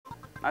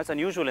Now, it's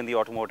unusual in the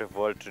automotive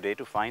world today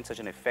to find such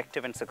an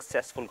effective and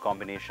successful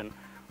combination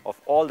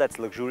of all that's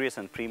luxurious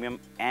and premium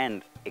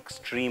and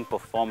extreme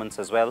performance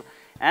as well,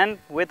 and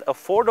with a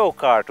 4-door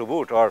car to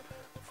boot, or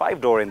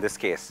 5-door in this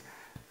case.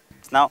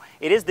 Now,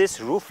 it is this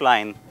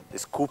roofline,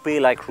 this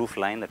coupe-like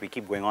roofline that we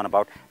keep going on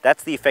about,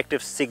 that's the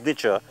effective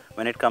signature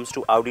when it comes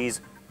to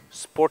Audi's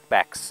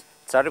Sportbacks.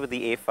 It started with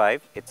the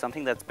A5, it's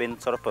something that's been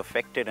sort of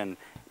perfected and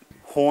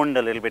honed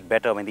a little bit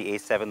better when the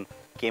A7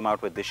 came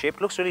out with this shape.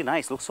 It looks really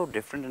nice, looks so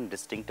different and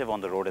distinctive on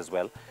the road as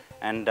well,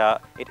 and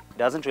it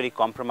doesn't really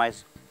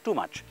compromise too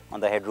much on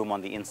the headroom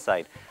on the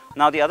inside.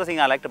 Now, the other thing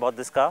I liked about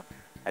this car,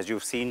 as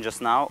you've seen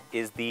just now,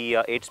 is the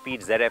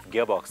 8-speed ZF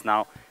gearbox.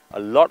 Now, a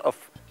lot of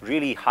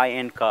really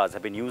high-end cars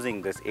have been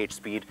using this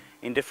 8-speed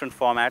in different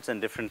formats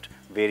and different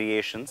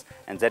variations,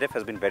 and ZF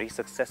has been very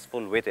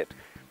successful with it.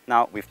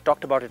 Now, we've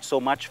talked about it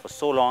so much for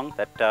so long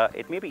that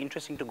it may be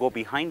interesting to go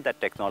behind that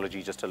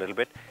technology just a little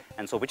bit,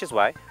 and so which is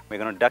why we're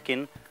going to duck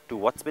in to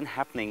what's been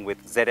happening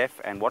with ZF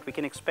and what we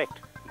can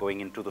expect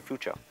going into the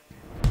future.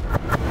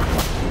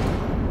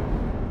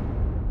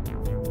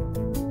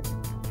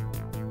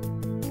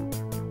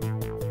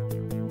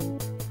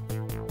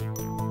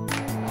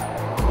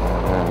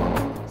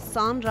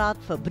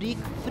 Zahnradfabrik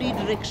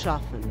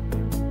Friedrichshafen.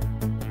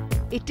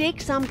 It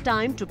takes some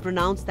time to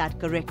pronounce that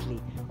correctly,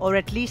 or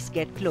at least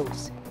get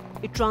close.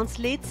 It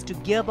translates to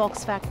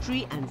Gearbox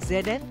Factory, and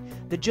ZF,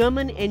 the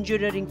German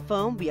engineering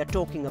firm we are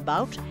talking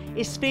about,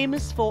 is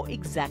famous for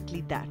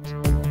exactly that.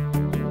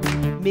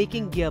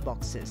 Making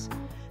gearboxes.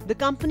 The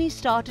company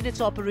started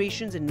its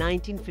operations in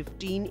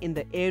 1915 in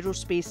the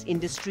aerospace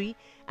industry,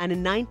 and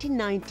in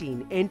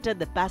 1919 entered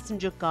the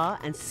passenger car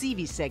and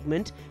CV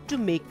segment to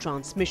make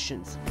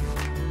transmissions.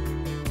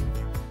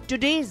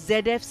 Today,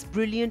 ZF's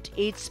brilliant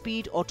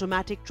 8-speed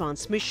automatic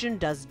transmission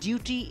does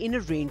duty in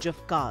a range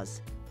of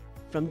cars,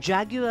 from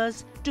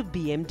Jaguars to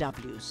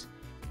BMWs.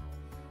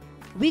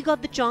 We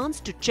got the chance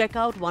to check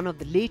out one of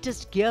the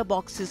latest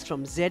gearboxes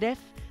from ZF,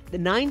 the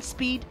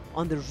 9-speed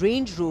on the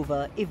Range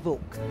Rover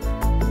Evoque.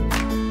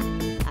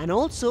 And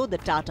also the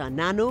Tata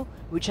Nano,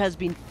 which has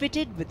been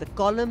fitted with a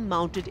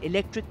column-mounted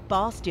electric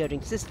power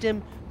steering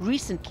system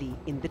recently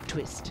in the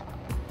twist.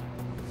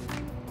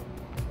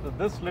 So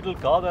this little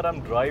car that I'm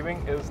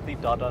driving is the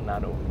Tata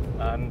Nano,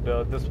 and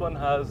this one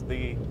has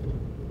the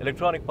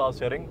electronic power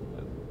steering.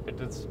 It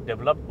is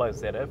developed by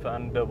ZF,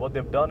 and what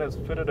they've done is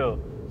fitted a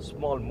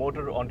small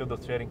motor onto the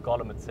steering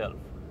column itself.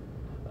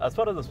 As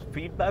far as the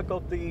feedback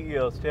of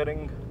the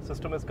steering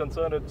system is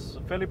concerned, it's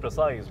fairly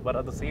precise, but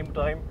at the same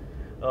time,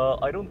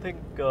 I don't think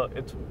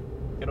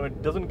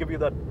it doesn't give you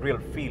that real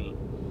feel.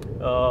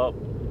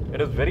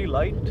 It is very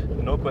light,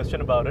 no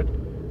question about it,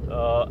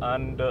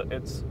 and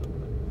it's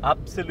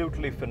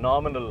absolutely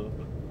phenomenal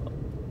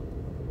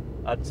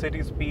at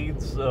city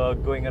speeds,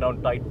 going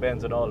around tight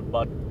bends and all,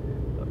 but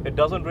it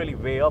doesn't really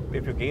weigh up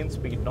if you gain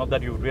speed. Not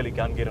that you really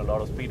can gain a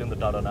lot of speed in the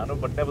Tata Nano,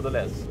 but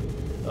nevertheless,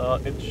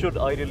 it should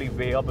ideally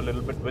weigh up a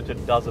little bit, which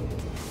it doesn't.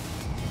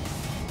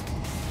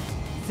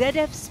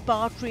 ZF's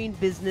powertrain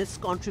business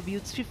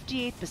contributes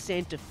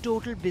 58% of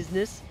total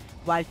business,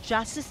 while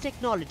chassis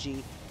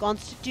technology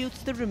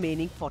constitutes the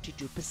remaining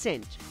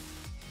 42%.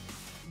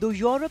 Though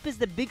Europe is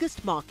the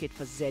biggest market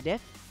for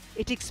ZF,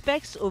 it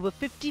expects over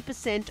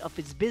 50% of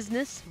its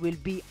business will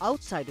be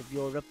outside of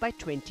Europe by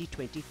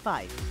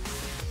 2025.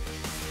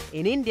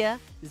 In India,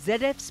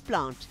 ZF's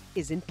plant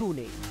is in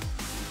Pune.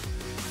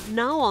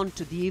 Now on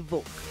to the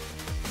Evoque.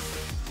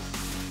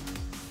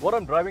 What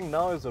I'm driving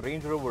now is a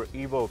Range Rover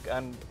Evoque,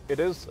 and it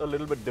is a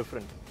little bit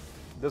different.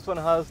 This one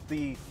has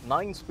the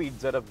 9-speed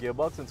ZF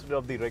gearbox instead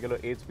of the regular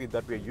 8-speed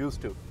that we're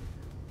used to.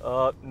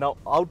 Now,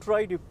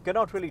 outright, you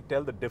cannot really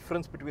tell the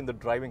difference between the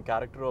driving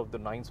character of the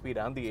 9-speed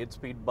and the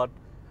 8-speed, but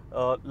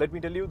let me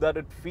tell you that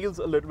it feels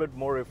a little bit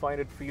more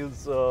refined, it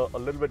feels a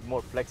little bit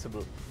more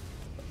flexible.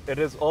 It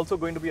is also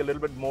going to be a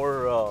little bit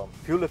more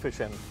fuel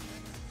efficient.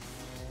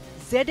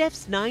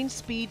 ZF's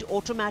 9-speed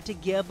automatic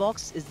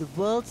gearbox is the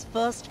world's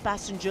first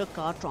passenger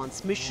car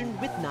transmission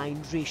with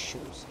 9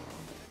 ratios.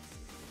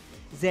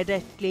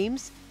 ZF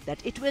claims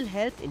that it will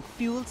help in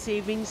fuel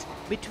savings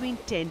between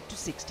 10 to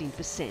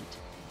 16%.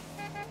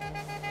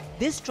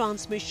 This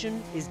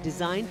transmission is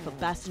designed for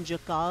passenger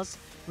cars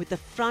with a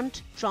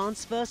front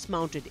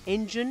transverse-mounted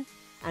engine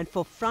and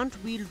for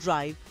front-wheel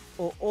drive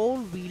or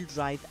all-wheel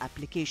drive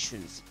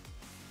applications.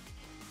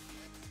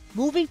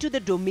 Moving to the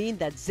domain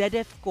that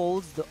ZF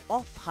calls the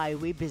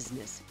off-highway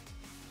business.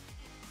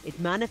 It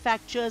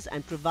manufactures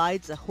and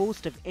provides a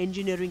host of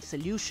engineering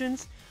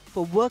solutions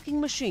for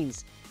working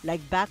machines like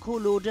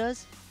backhoe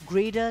loaders,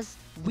 graders,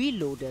 wheel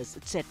loaders,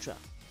 etc.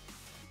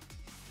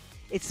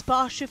 Its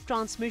power shift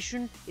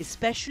transmission is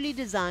specially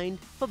designed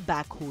for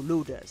backhoe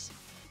loaders.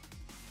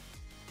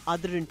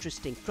 Other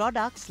interesting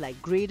products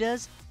like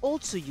graders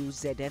also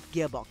use ZF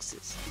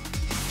gearboxes.